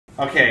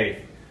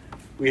Okay,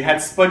 we had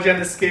Spudgy on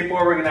the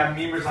skateboard. We're gonna have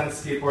Memers on the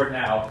skateboard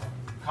now.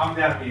 Calm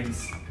down,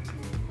 Memes.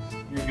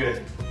 You're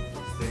good.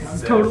 Stay on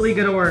It's this. totally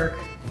gonna work.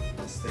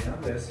 Stay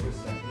on this for a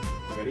second.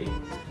 Ready?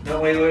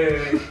 No, wait.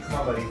 Come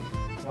on, buddy.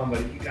 Come on,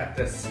 buddy. You got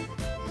this.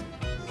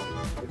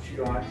 What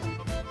you on?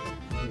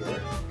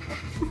 Here.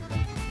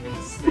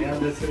 Stay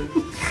on this.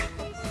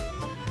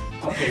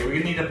 Okay, we're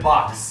gonna need a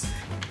box.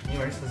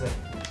 Memers, what's it?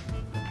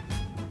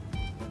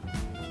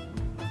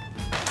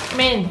 Come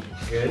in.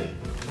 Good.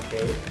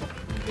 Okay.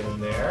 Get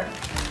in there.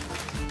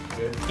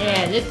 Good.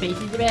 Yeah, this face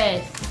is the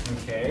best.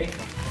 Okay.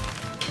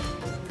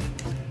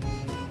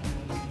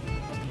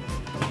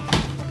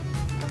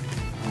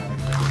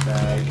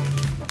 Bag.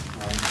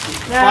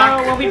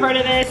 No, won't be part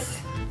of this.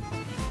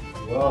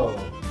 Whoa.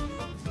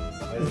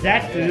 Is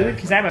that food?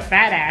 Because I'm a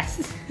fat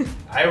ass.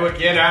 I would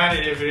get on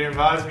it if it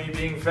involves me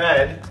being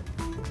fed.